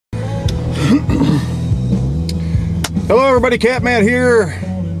Hello everybody, Cat Matt here.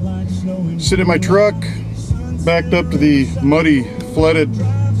 Sitting in my truck, backed up to the muddy, flooded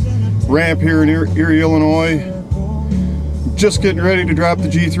ramp here in Erie, Illinois. Just getting ready to drop the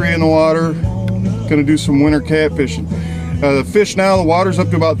G3 in the water. Gonna do some winter catfishing. The fish now, the water's up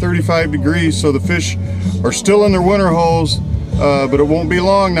to about 35 degrees, so the fish are still in their winter holes, but it won't be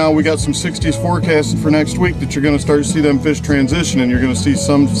long now. We got some 60s forecasted for next week that you're gonna start to see them fish transition, and you're gonna see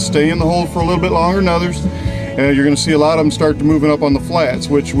some stay in the hole for a little bit longer than others. And you're going to see a lot of them start to moving up on the flats,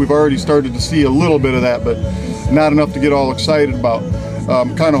 which we've already started to see a little bit of that, but not enough to get all excited about.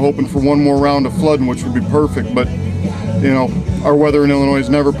 I'm kind of hoping for one more round of flooding, which would be perfect, but you know, our weather in Illinois is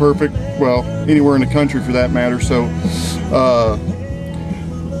never perfect. Well, anywhere in the country for that matter. So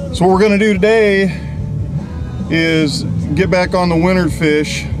what we're going to do today is get back on the winter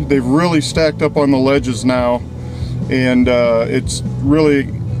fish. They've really stacked up on the ledges now, and it's really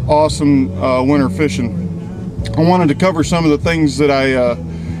awesome winter fishing. I wanted to cover some of the things that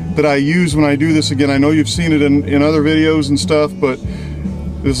I use when I do this again. I know you've seen it in other videos and stuff, but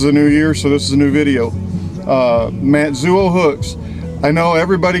this is a new year, so this is a new video. Matsuo hooks. I know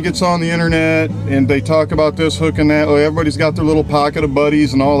everybody gets on the internet and they talk about this hook and that. Everybody's got their little pocket of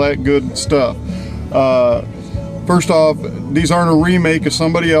buddies and all that good stuff. First off, these aren't a remake of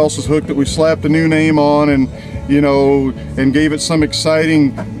somebody else's hook that we slapped a new name on and, you know, and gave it some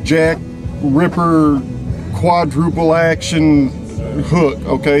exciting Jack Ripper quadruple action hook.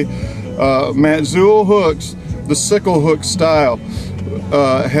 Okay, Matsuo hooks, the sickle hook style,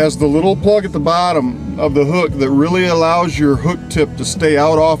 has the little plug at the bottom of the hook that really allows your hook tip to stay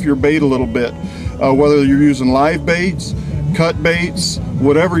out off your bait a little bit, whether you're using live baits, cut baits,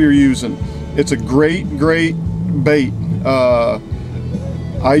 whatever you're using. It's a great bait. I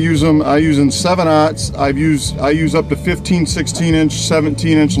use them. I use in 7/0. I use up to 15, 16 inch,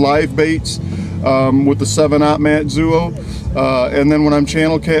 17 inch live baits with the 7/0 Matsuo, and then when I'm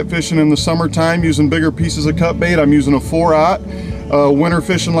channel catfishing in the summertime using bigger pieces of cut bait, I'm using a 4/0. Winter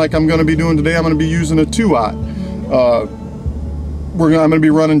fishing like I'm going to be doing today, I'm going to be using a 2/0. I'm going to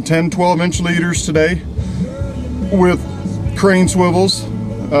be running 10, 12 inch leaders today with crane swivels.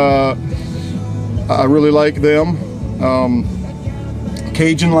 I really like them.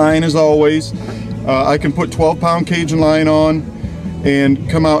 Cajun line as always. I can put 12-pound Cajun line on and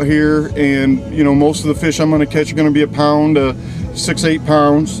come out here, and you know, most of the fish I'm going to catch are going to be a pound to 6-8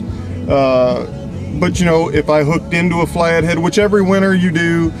 pounds. But you know, if I hooked into a flathead, which every winter you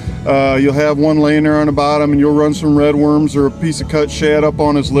do, you'll have one laying there on the bottom and you'll run some red worms or a piece of cut shad up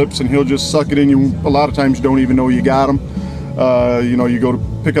on his lips and he'll just suck it in. You a lot of times you don't even know you got him. You know, you go to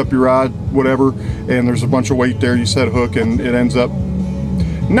pick up your rod, whatever, and there's a bunch of weight there, you set a hook and it ends up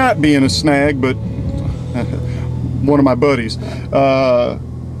not being a snag, but one of my buddies. But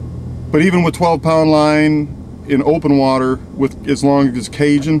even with 12-pound line in open water, with as long as it's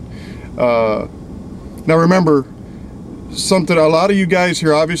Cajun. Now remember, something a lot of you guys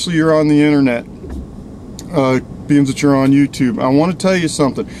here, obviously you're on the internet, being that you're on YouTube. I want to tell you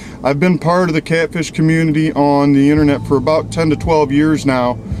something. I've been part of the catfish community on the internet for about 10 to 12 years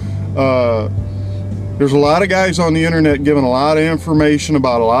now. There's a lot of guys on the internet giving a lot of information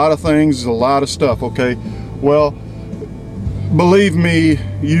about a lot of things, a lot of stuff, okay? Well, believe me,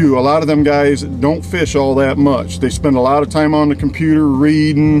 a lot of them guys don't fish all that much. They spend a lot of time on the computer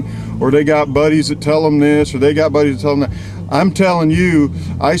reading, or they got buddies that tell them this, or they got buddies that tell them that. I'm telling you,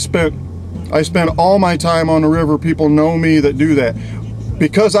 I spent all my time on the river. People know me that do that.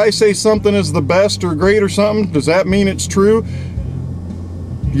 Because I say something is the best or great or something, does that mean it's true?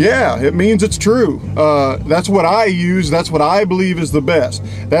 Yeah, it means it's true. That's what I use. That's what I believe is the best.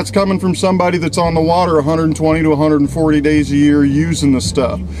 That's coming from somebody that's on the water 120 to 140 days a year using the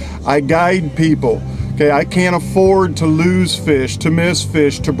stuff. I guide people. Okay, I can't afford to lose fish, to miss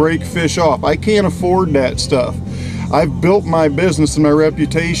fish, to break fish off. I can't afford that stuff. I've built my business and my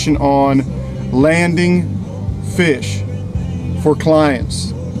reputation on landing fish for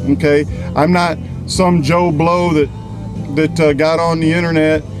clients. Okay, I'm not some Joe Blow that got on the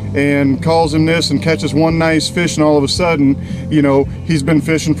internet and calls him this and catches one nice fish, and all of a sudden, you know, he's been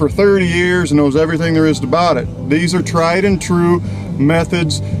fishing for 30 years and knows everything there is about it. These are tried and true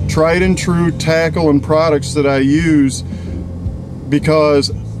methods, tried and true tackle and products that I use,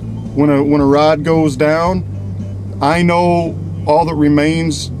 because when a rod goes down, I know all that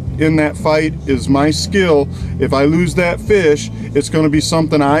remains in that fight is my skill. If I lose that fish, it's going to be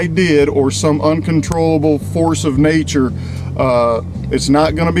something I did or some uncontrollable force of nature. It's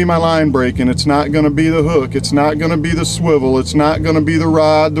not going to be my line breaking. It's not going to be the hook. It's not going to be the swivel. It's not going to be the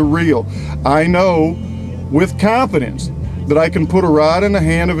rod, the reel. I know with confidence that I can put a rod in the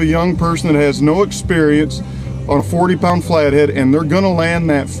hand of a young person that has no experience on a 40-pound flathead, and they're gonna land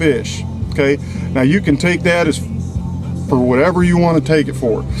that fish, okay? Now you can take that as for whatever you want to take it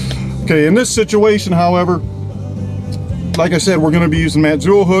for. Okay, in this situation, however, like I said, we're gonna be using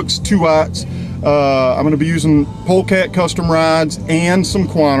Matsuo hooks, 2/0. I'm gonna be using Polecat custom rods and some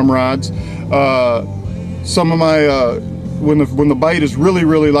Quantum rods. Some of my, when the bite is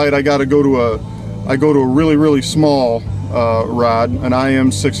really light, I go to a really small rod, an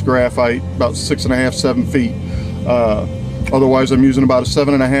IM6 graphite, about 6.5, 7 feet. Otherwise, I'm using about a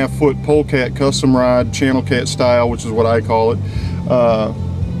 7.5 foot Polecat custom rod, Channel Cat style, which is what I call it.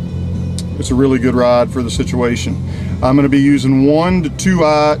 It's a really good rod for the situation. I'm going to be using 1 to 2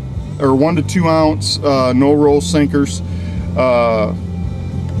 ounce no roll sinkers,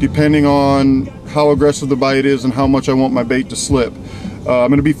 depending on how aggressive the bite is and how much I want my bait to slip. I'm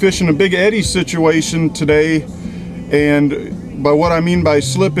going to be fishing a big eddy situation today, and by what I mean by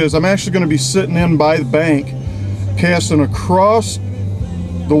slip is I'm actually going to be sitting in by the bank, casting across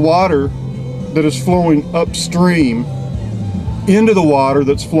the water that is flowing upstream into the water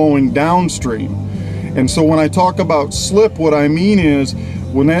that's flowing downstream. And so when I talk about slip, what I mean is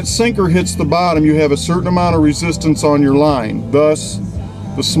when that sinker hits the bottom, you have a certain amount of resistance on your line. Thus,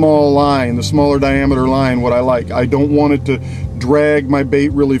 the small line, the smaller diameter line, what I like. I don't want it to drag my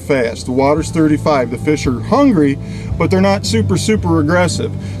bait really fast. The water's 35. The fish are hungry, but they're not super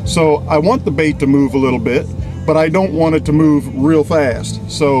aggressive. So I want the bait to move a little bit, but I don't want it to move real fast.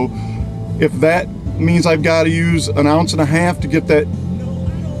 So if that means I've got to use 1.5 ounces to get that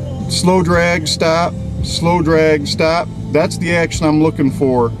slow drag stop, that's the action I'm looking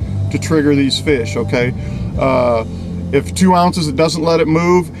for to trigger these fish, okay? If 2 ounces, it doesn't let it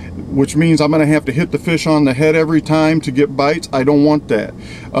move, which means I'm gonna have to hit the fish on the head every time to get bites. I don't want that.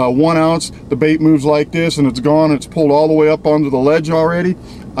 1 ounce, the bait moves like this and it's gone, it's pulled all the way up onto the ledge already.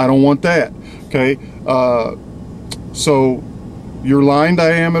 I don't want that, okay? So your line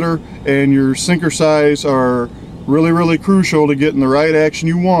diameter and your sinker size are really crucial to getting the right action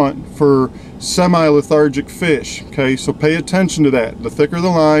you want for semi-lethargic fish, okay? So pay attention to that. The thicker the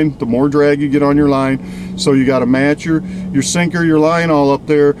line, the more drag you get on your line. So you got to match your sinker, your line all up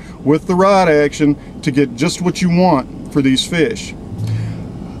there with the rod action to get just what you want for these fish.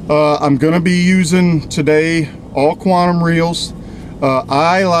 I'm going to be using today all Quantum reels.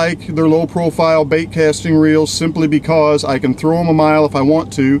 I like their low profile bait casting reels simply because I can throw them a mile if I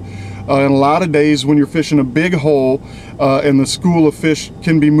want to. And a lot of days when you're fishing a big hole and the school of fish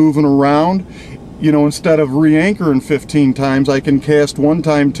can be moving around, you know, instead of re-anchoring 15 times, I can cast one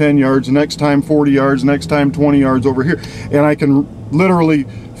time 10 yards, next time 40 yards, next time 20 yards over here. And I can literally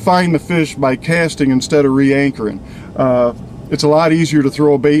find the fish by casting instead of re-anchoring. It's a lot easier to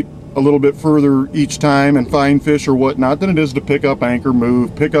throw a bait a little bit further each time and find fish or whatnot than it is to pick up, anchor,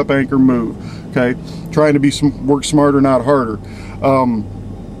 move, pick up, anchor, move. Okay, trying to work smarter, not harder.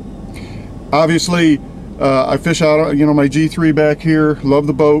 Obviously, I fish out, you know, my G3 back here. Love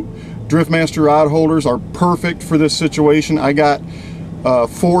the boat. Driftmaster rod holders are perfect for this situation. I got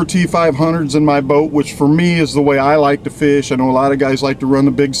 4 T500s in my boat, which for me is the way I like to fish. I know a lot of guys like to run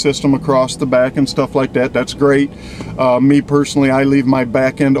the big system across the back and stuff like that. That's great. Me personally, I leave my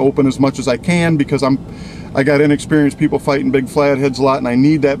back end open as much as I can because I got inexperienced people fighting big flatheads a lot, and I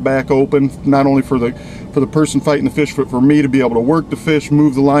need that back open, not only for the person fighting the fish, but for me to be able to work the fish,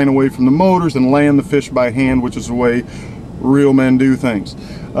 move the line away from the motors, and land the fish by hand, which is the way real men do things.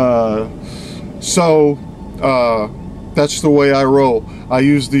 That's the way I roll. I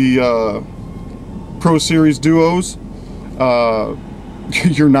use the Pro Series Duos.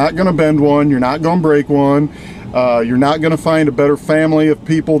 You're not going to bend one. You're not going to break one. You're not going to find a better family of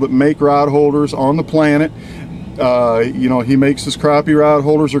people that make rod holders on the planet. You know, he makes his crappie rod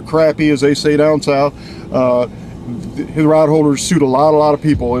holders, or crappy as they say down south. His rod holders suit a lot of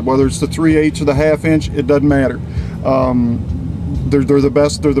people, whether it's the 3/8 or the 1/2 inch, it doesn't matter. They're the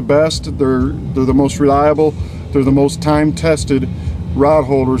best. They're the most reliable. They're the most time-tested rod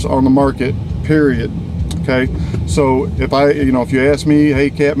holders on the market, period. Okay, so if you ask me, hey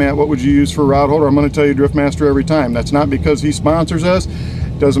Cat Matt, what would you use for a rod holder, I'm going to tell you Driftmaster every time. That's not because he sponsors us.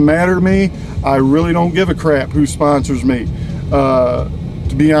 Doesn't matter to me. I really don't give a crap who sponsors me, to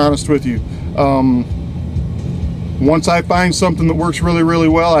be honest with you. Once I find something that works really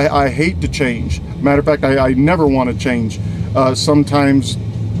well, I hate to change. Matter of fact, I never want to change. Sometimes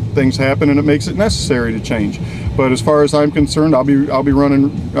things happen and it makes it necessary to change. But as far as I'm concerned, I'll be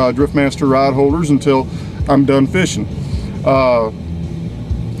running Driftmaster rod holders until I'm done fishing. So,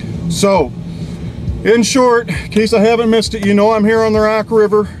 in short, in case I haven't missed it, you know I'm here on the Rock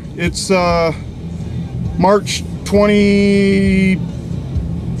River. It's March 20,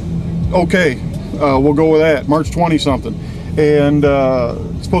 okay, we'll go with that, March 20 something. And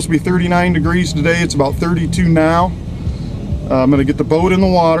it's supposed to be 39 degrees today. It's about 32 now. I'm gonna get the boat in the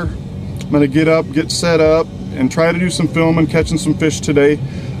water. I'm gonna get up, get set up, and try to do some filming, catching some fish today.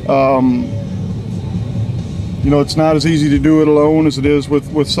 You know, it's not as easy to do it alone as it is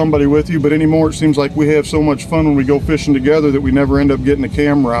with somebody with you, but anymore it seems like we have so much fun when we go fishing together that we never end up getting the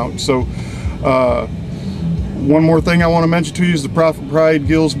camera out. So one more thing I want to mention to you is the Profit Pride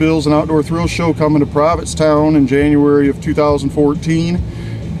Gills, Bills, and Outdoor Thrills show coming to Provincetown in January of 2014.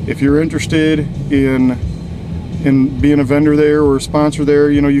 If you're interested in being a vendor there or a sponsor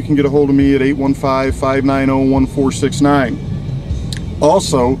there, you know, you can get a hold of me at 815-590-1469.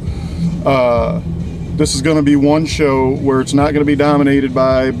 Also, this is going to be one show where it's not going to be dominated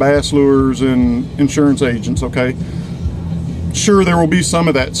by bass lures and insurance agents, okay? Sure, there will be some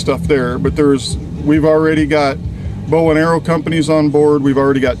of that stuff there, but we've already got bow and arrow companies on board. We've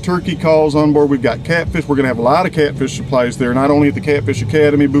already got turkey calls on board. We've got catfish. We're going to have a lot of catfish supplies there, not only at the Catfish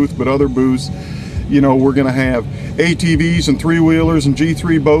Academy booth, but other booths. You know, we're going to have ATVs and three-wheelers and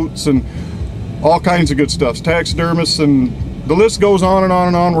G3 boats and all kinds of good stuff. Taxidermists, and the list goes on and on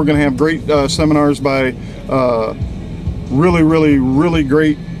and on. We're going to have great seminars by really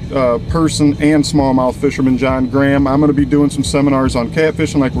great person and smallmouth fisherman John Graham. I'm going to be doing some seminars on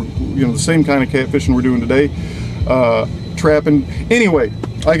catfishing, like the same kind of catfishing we're doing today, trapping. Anyway,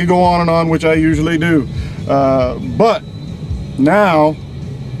 I could go on and on, which I usually do, but now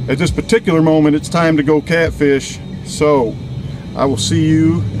at this particular moment it's time to go catfish. So I will see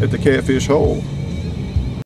you at the catfish hole.